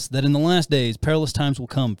this, that in the last days perilous times will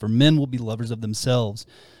come, for men will be lovers of themselves,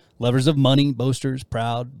 lovers of money, boasters,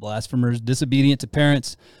 proud, blasphemers, disobedient to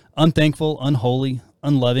parents, unthankful, unholy,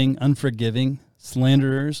 unloving, unforgiving,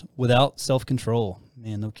 slanderers, without self-control.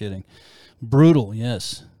 Man, no kidding. Brutal,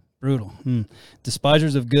 yes. Brutal.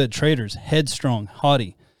 Despisers of good, traitors, headstrong,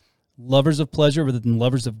 haughty, lovers of pleasure rather than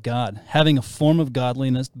lovers of God, having a form of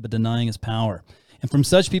godliness but denying his power. And from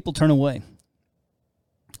such people turn away.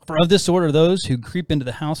 For of this sort are those who creep into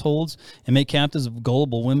the households and make captives of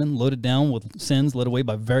gullible women, loaded down with sins, led away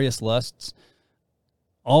by various lusts,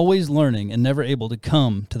 always learning and never able to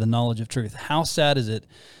come to the knowledge of truth. How sad is it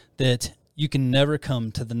that you can never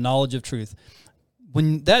come to the knowledge of truth?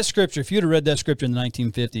 When that scripture, if you'd have read that scripture in the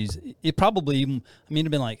 1950s, it probably, it'd have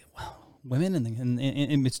been like, wow, women, and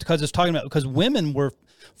it's because it's talking about, because women were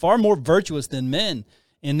far more virtuous than men.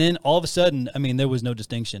 And then all of a sudden, there was no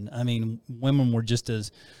distinction. Women were just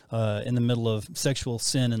as in the middle of sexual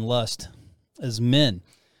sin and lust as men.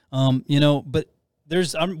 But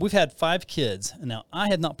we've had 5 kids. And now, I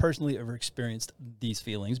had not personally ever experienced these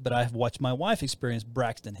feelings, but I have watched my wife experience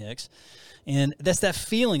Braxton Hicks. And that's that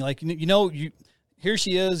feeling, like, here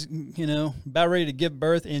she is, about ready to give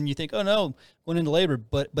birth, and you think, oh no, going into labor,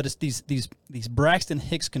 but it's these Braxton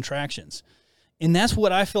Hicks contractions, and that's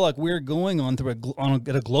what I feel like we're going on through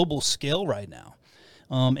at a global scale right now.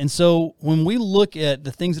 And so when we look at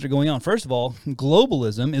the things that are going on, first of all,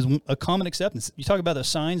 globalism is a common acceptance. You talk about the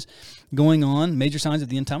signs going on, major signs of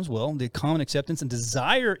the end times. Well, the common acceptance and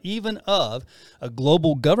desire even of a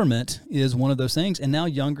global government is one of those things. And now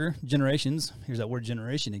younger generations, here's that word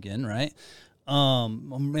generation again, right?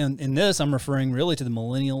 In this, I'm referring really to the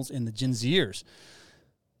millennials and the Gen Zers.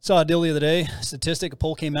 Saw a deal the other day, a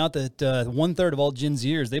poll came out that 1/3 of all Gen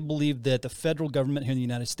Zers, they believe that the federal government here in the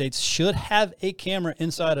United States should have a camera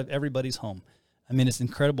inside of everybody's home. It's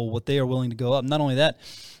incredible what they are willing to go up. Not only that,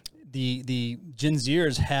 the Gen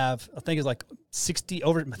Zers have, I think it's like 60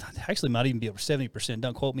 over, actually might even be over 70%,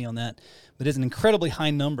 don't quote me on that, but it's an incredibly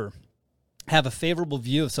high number, have a favorable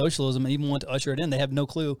view of socialism and even want to usher it in. They have no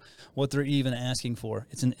clue what they're even asking for.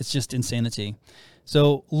 It's just insanity.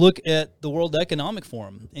 So look at the World Economic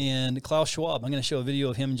Forum and Klaus Schwab. I'm going to show a video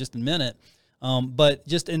of him in just a minute. But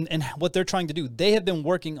just in what they're trying to do, they have been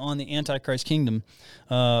working on the Antichrist kingdom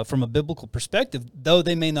from a biblical perspective, though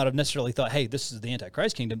they may not have necessarily thought, hey, this is the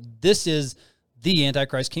Antichrist kingdom. This is the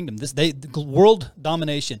Antichrist kingdom. The world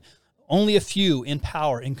domination, only a few in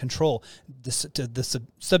power and control, the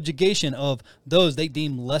subjugation of those they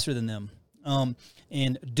deem lesser than them,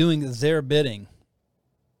 and doing their bidding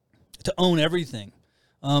to own everything.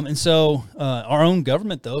 And so our own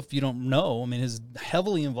government, though, if you don't know, is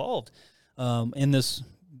heavily involved in this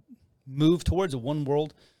move towards a one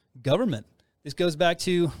world government. This goes back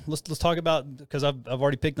to, let's talk about, because I've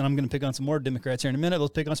already picked, and I'm going to pick on some more Democrats here in a minute.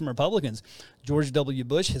 Let's pick on some Republicans. George W.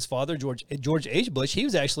 Bush, his father, George H. Bush, he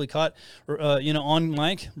was actually caught, on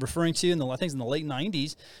mic referring to, in the late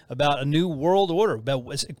 90s, about a new world order,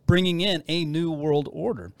 about bringing in a new world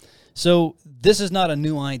order. So this is not a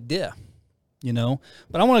new idea,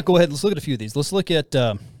 But I want to go ahead, let's look at a few of these. Let's look at,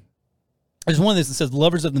 there's one of these that says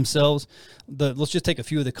lovers of themselves. Let's just take a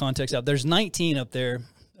few of the context out. There's 19 up there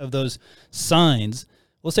of those signs.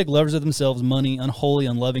 Let's take lovers of themselves, money, unholy,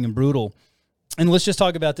 unloving, and brutal. And let's just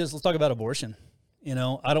talk about this. Let's talk about abortion. I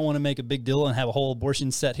don't want to make a big deal and have a whole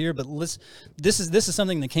abortion set here, but this is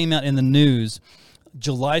something that came out in the news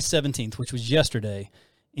July 17th, which was yesterday.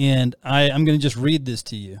 And I'm going to just read this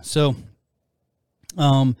to you. So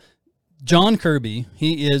John Kirby,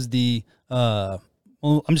 he is the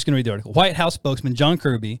I'm just going to read the article. White House spokesman John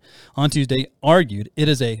Kirby on Tuesday argued it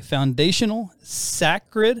is a foundational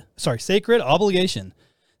sacred obligation.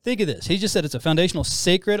 Think of this. He just said it's a foundational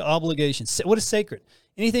sacred obligation. What is sacred?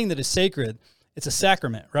 Anything that is sacred, it's a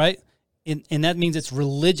sacrament, right? And that means it's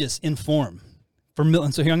religious in form.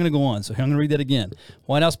 And so here I'm going to go on. So here I'm going to read that again.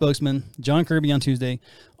 White House spokesman John Kirby on Tuesday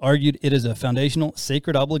argued it is a foundational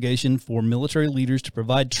sacred obligation for military leaders to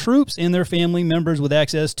provide troops and their family members with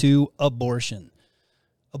access to abortion.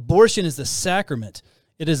 Abortion is the sacrament.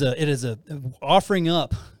 It is a offering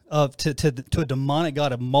up to a demonic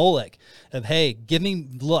god of Molech, of, hey, give me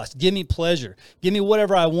lust, give me pleasure, give me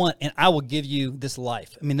whatever I want, and I will give you this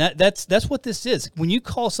life. That's what this is. When you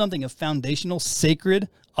call something a foundational sacred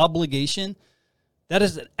obligation, that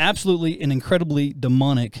is absolutely an incredibly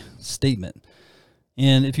demonic statement.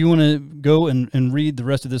 And if you want to go and read the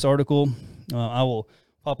rest of this article, I will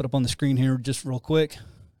pop it up on the screen here just real quick.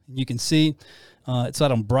 You can see It's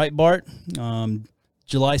out on Breitbart,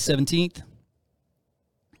 July 17th.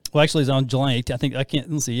 Well, actually, it's on July 18th.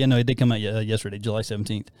 Let's see. Yeah, no, it did come out yesterday, July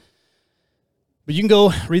 17th. But you can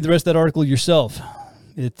go read the rest of that article yourself.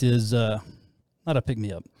 It is not a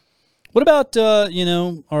pick-me-up. What about,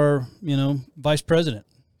 our, Vice President,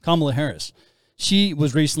 Kamala Harris? She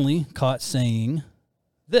was recently caught saying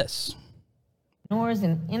this.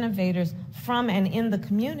 And innovators from and in the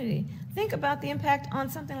community. Think about the impact on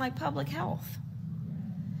something like public health.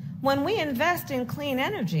 When we invest in clean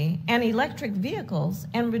energy and electric vehicles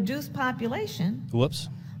and reduce population,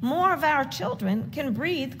 more of our children can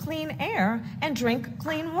breathe clean air and drink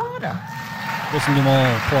clean water. Listen to them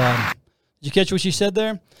all applaud. Did you catch what she said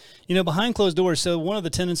there? Behind closed doors, so one of the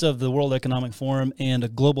tenets of the World Economic Forum and a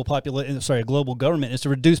global government is to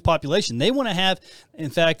reduce population. They want to have, in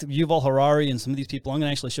fact, Yuval Harari and some of these people, I'm going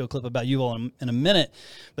to actually show a clip about Yuval in a minute,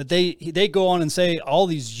 but they go on and say all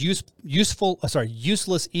these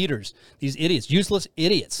useless eaters, these idiots, useless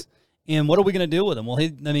idiots. And what are we going to do with them? Well,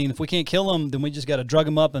 if we can't kill them, then we just got to drug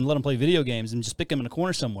them up and let them play video games and just stick them in a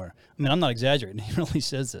corner somewhere. I'm not exaggerating. He really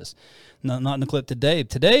says this. Not in the clip today.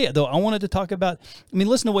 Today, though, I wanted to talk about,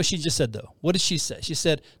 listen to what she just said, though. What did she say? She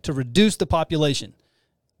said to reduce the population.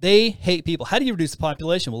 They hate people. How do you reduce the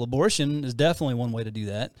population? Well, abortion is definitely one way to do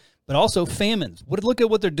that. But also famines. Look at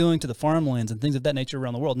what they're doing to the farmlands and things of that nature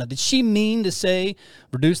around the world. Now, did she mean to say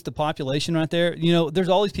reduce the population right there? There's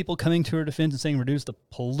all these people coming to her defense and saying reduce the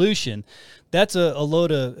pollution. That's a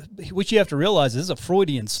load of, which you have to realize is a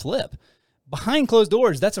Freudian slip. Behind closed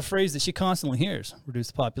doors, that's a phrase that she constantly hears. Reduce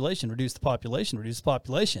the population, reduce the population, reduce the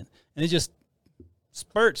population. And it just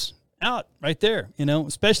spurts out right there,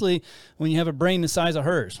 especially when you have a brain the size of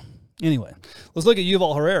hers. Anyway, let's look at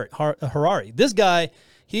Yuval Harari. This guy,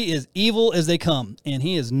 he is evil as they come, and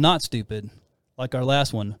he is not stupid like our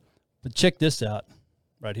last one. But check this out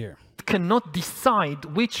right here. Cannot decide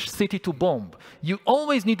which city to bomb. You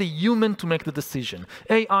always need a human to make the decision.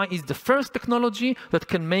 AI is the first technology that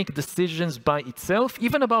can make decisions by itself,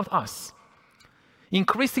 even about us.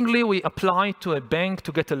 Increasingly, we apply to a bank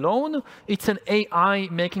to get a loan. It's an AI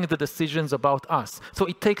making the decisions about us. So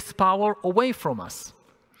it takes power away from us.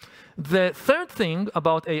 The third thing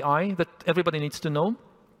about AI that everybody needs to know,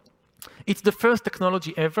 it's the first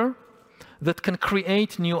technology ever that can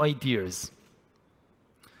create new ideas.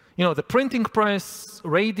 The printing press,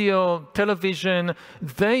 radio, television,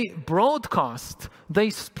 they broadcast,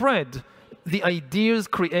 they spread the ideas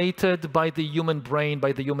created by the human brain,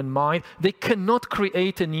 by the human mind. They cannot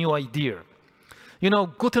create a new idea.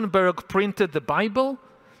 Gutenberg printed the Bible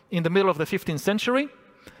in the middle of the 15th century.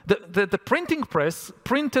 The printing press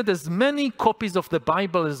printed as many copies of the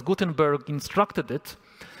Bible as Gutenberg instructed it,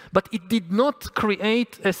 but it did not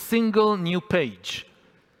create a single new page.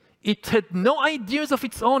 It had no ideas of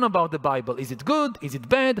its own about the Bible. Is it good? Is it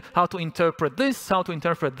bad? How to interpret this? How to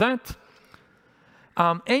interpret that?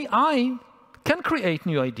 AI can create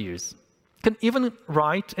new ideas, can even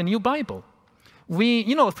write a new Bible.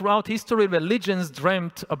 Throughout history, religions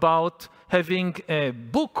dreamt about having a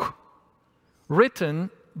book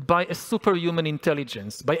written by a superhuman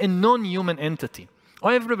intelligence, by a non-human entity.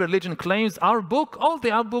 Every religion claims our book, all the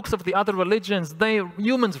other books of the other religions,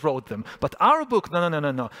 humans wrote them. But our book,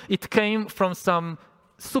 no. It came from some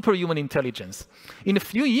superhuman intelligence. In a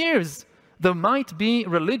few years, there might be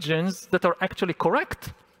religions that are actually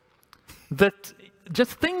correct. That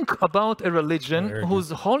just think about a religion whose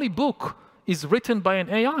holy book is written by an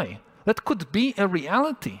AI. That could be a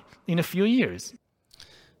reality in a few years.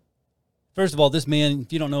 First of all, this man,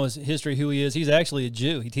 if you don't know his history, who he is, he's actually a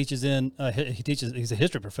Jew. He's a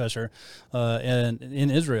history professor in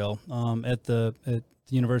Israel at the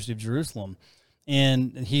University of Jerusalem.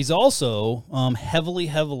 And he's also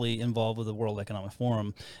heavily involved with the World Economic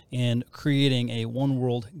Forum and creating a one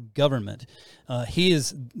world government. He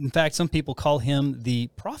is, in fact, some people call him the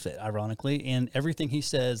prophet, ironically, and everything he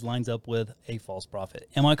says lines up with a false prophet.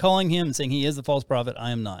 Am I calling him and saying he is the false prophet?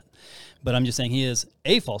 I am not. But I'm just saying he is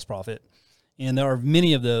a false prophet. And there are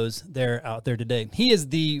many of those there out there today. He is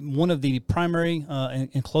one of the primary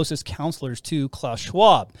and closest counselors to Klaus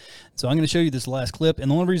Schwab. So I'm going to show you this last clip.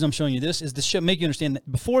 And the only reason I'm showing you this is to make you understand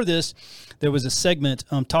that before this, there was a segment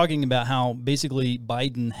talking about how basically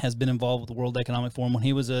Biden has been involved with the World Economic Forum when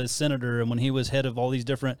he was a senator and when he was head of all these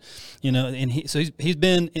different, and he's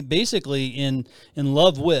been basically in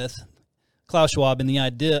love with Klaus Schwab and the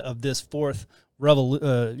idea of this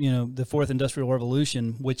the fourth industrial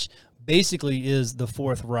revolution, which basically is the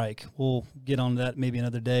Fourth Reich. We'll get on that maybe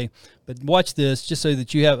another day. But watch this just so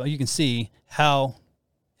that you can see how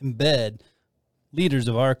in bed leaders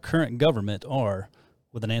of our current government are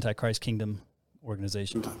with an Antichrist kingdom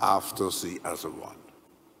organization. After the other one.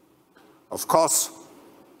 Of course,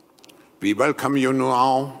 we welcome you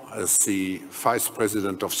now as the Vice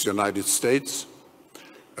President of the United States,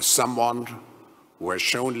 as someone who has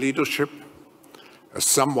shown leadership, as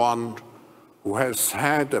someone who has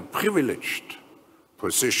had a privileged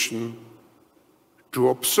position to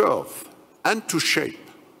observe and to shape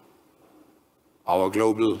our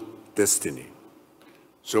global destiny.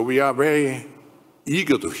 So we are very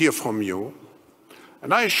eager to hear from you.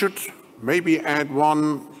 And I should maybe add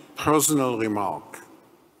one personal remark.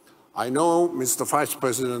 I know, Mr. Vice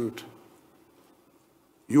President,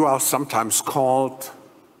 you are sometimes called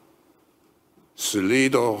the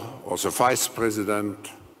leader or the Vice President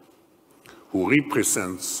who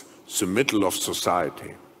represents the middle of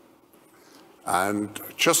society. And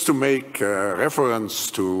just to make reference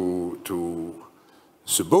to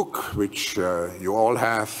the book, which you all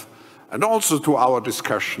have, and also to our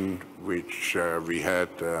discussion, which we had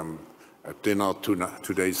at dinner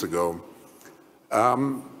 2 days ago.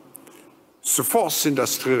 The fourth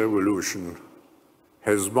industrial revolution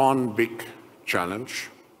has one big challenge.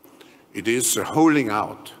 It is the holding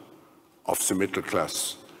out of the middle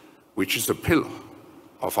class, which is a pillar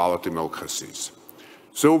of our democracies.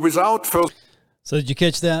 So without first... So did you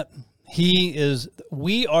catch that?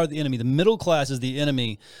 We are the enemy. The middle class is the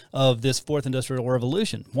enemy of this fourth industrial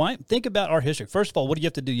revolution. Why? Think about our history. First of all, what do you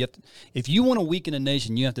have to do? If you want to weaken a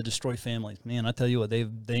nation, you have to destroy families. Man, I tell you what, they're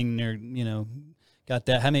got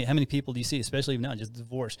that. How many people do you see, especially now, just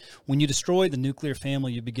divorce? When you destroy the nuclear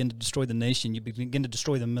family, you begin to destroy the nation. You begin to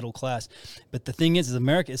destroy the middle class. But the thing is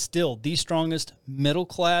America is still the strongest middle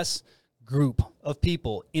class group of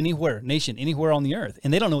people anywhere on the earth,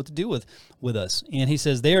 and they don't know what to do with us. And he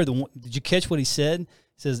says they are the one. Did you catch what he said? He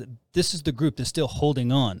says this is the group that's still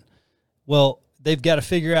holding on. Well, they've got to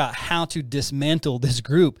figure out how to dismantle this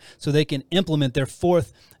group so they can implement their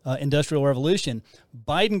fourth industrial revolution.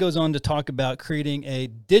 Biden goes on to talk about creating a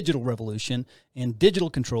digital revolution and digital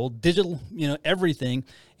control, digital, everything.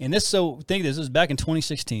 And this was back in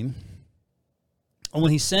 2016. And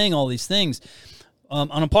when he's saying all these things,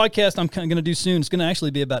 on a podcast I'm going to do soon, it's going to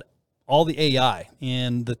actually be about all the AI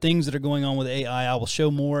and the things that are going on with AI. I will show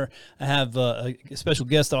more. I have a special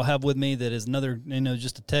guest that I'll have with me that is another,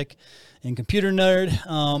 just a tech and computer nerd.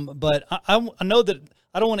 But I know that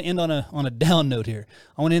I don't want to end on a down note here.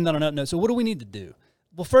 I want to end on an up note. So what do we need to do?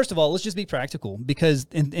 Well, first of all, let's just be practical, because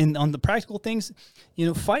in on the practical things,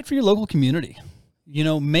 fight for your local community.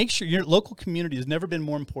 Make sure your local community has never been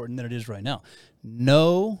more important than it is right now.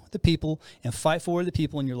 Know the people and fight for the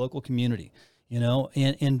people in your local community.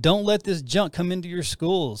 And don't let this junk come into your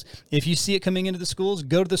schools. If you see it coming into the schools,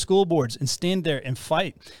 go to the school boards and stand there and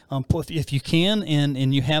fight. If you can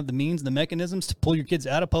and you have the means and the mechanisms to pull your kids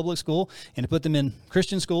out of public school and to put them in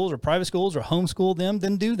Christian schools or private schools or homeschool them,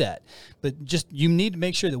 then do that. But you need to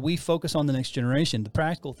make sure that we focus on the next generation, the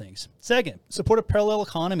practical things. Second, support a parallel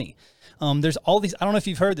economy. There's all these, I don't know if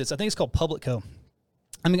you've heard this, I think it's called Publico.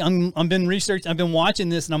 I've been researching, I've been watching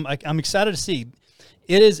this, and I'm excited to see.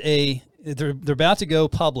 It is they're about to go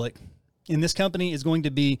public, and this company is going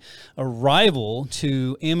to be a rival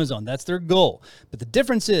to Amazon. That's their goal. But the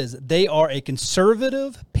difference is they are a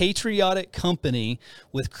conservative, patriotic company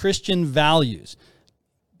with Christian values.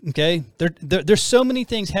 Okay, there's so many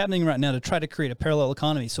things happening right now to try to create a parallel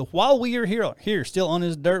economy. So while we are here still on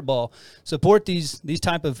this dirt ball, support these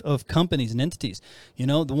type of companies and entities.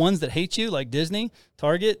 The ones that hate you, like Disney,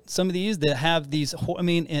 Target, some of these that have these.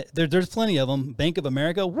 There's plenty of them. Bank of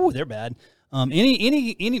America, woo, they're bad.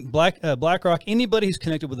 Any BlackRock, anybody who's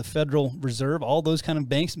connected with the Federal Reserve, all those kind of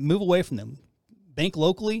banks, move away from them. Bank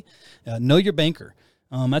locally, know your banker.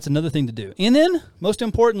 That's another thing to do. And then, most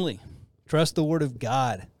importantly, trust the Word of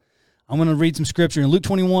God. I'm going to read some scripture in Luke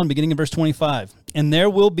 21, beginning in verse 25. And there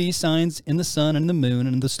will be signs in the sun and the moon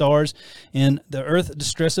and the stars, and the earth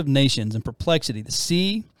distress of nations and perplexity, the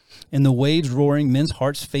sea and the waves roaring, men's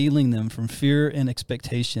hearts failing them from fear and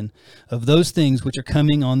expectation of those things which are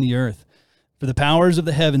coming on the earth. For the powers of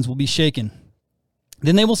the heavens will be shaken.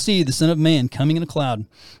 Then they will see the Son of Man coming in a cloud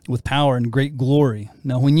with power and great glory.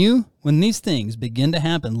 Now, when these things begin to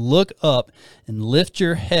happen, look up and lift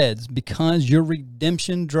your heads, because your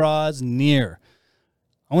redemption draws near.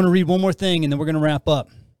 I want to read one more thing, and then we're going to wrap up.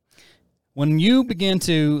 When you begin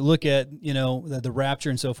to look at, the rapture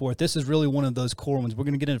and so forth, this is really one of those core ones. We're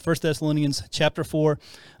going to get into 1 Thessalonians chapter 4,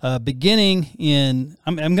 beginning in,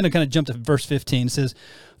 I'm going to kind of jump to verse 15. It says,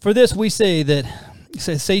 "For this we say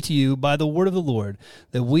to you by the word of the Lord,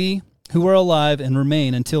 that we who are alive and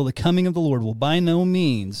remain until the coming of the Lord will by no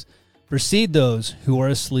means precede those who are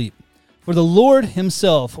asleep. For the Lord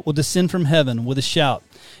himself will descend from heaven with a shout,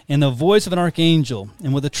 and the voice of an archangel,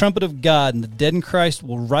 and with the trumpet of God, and the dead in Christ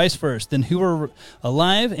will rise first. Then who are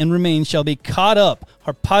alive and remain shall be caught up,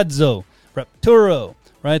 harpazo, rapturo,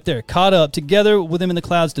 right there, caught up together with him in the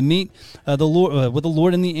clouds to meet the Lord with the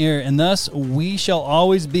Lord in the air, and thus we shall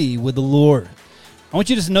always be with the Lord. I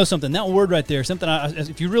want you to know something. That word right there, something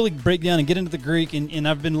if you really break down and get into the Greek, and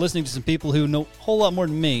I've been listening to some people who know a whole lot more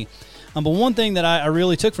than me. But one thing that I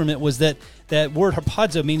really took from it was that word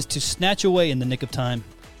harpazo means to snatch away in the nick of time.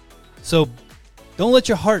 So don't let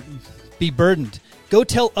your heart be burdened. Go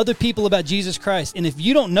tell other people about Jesus Christ. And if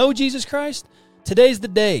you don't know Jesus Christ, today's the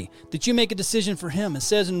day that you make a decision for him. It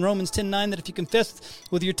says in Romans 10:9 that if you confess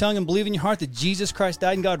with your tongue and believe in your heart that Jesus Christ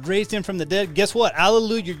died and God raised him from the dead, guess what?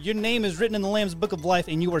 Hallelujah. Your name is written in the Lamb's Book of Life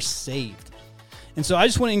and you are saved. And so I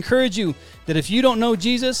just want to encourage you that if you don't know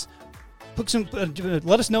Jesus,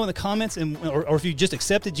 let us know in the comments, or if you just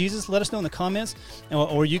accepted Jesus, let us know in the comments,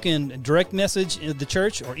 or you can direct message the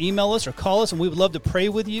church, or email us, or call us, and we would love to pray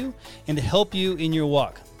with you and to help you in your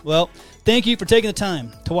walk. Well, thank you for taking the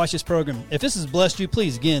time to watch this program. If this has blessed you,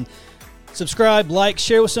 please, again, subscribe, like,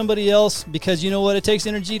 share with somebody else, because you know what? It takes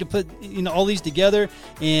energy to put all these together,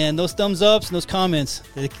 and those thumbs ups and those comments,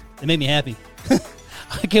 they make me happy.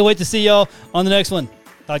 I can't wait to see y'all on the next one.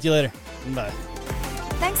 Talk to you later. Bye.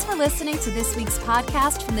 Thanks for listening to this week's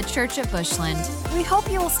podcast from the Church at Bushland. We hope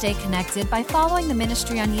you will stay connected by following the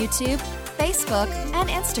ministry on YouTube, Facebook, and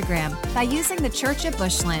Instagram by using the Church at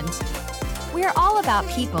Bushland. We are all about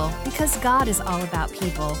people because God is all about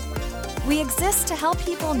people. We exist to help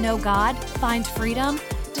people know God, find freedom,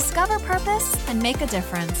 discover purpose, and make a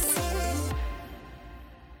difference.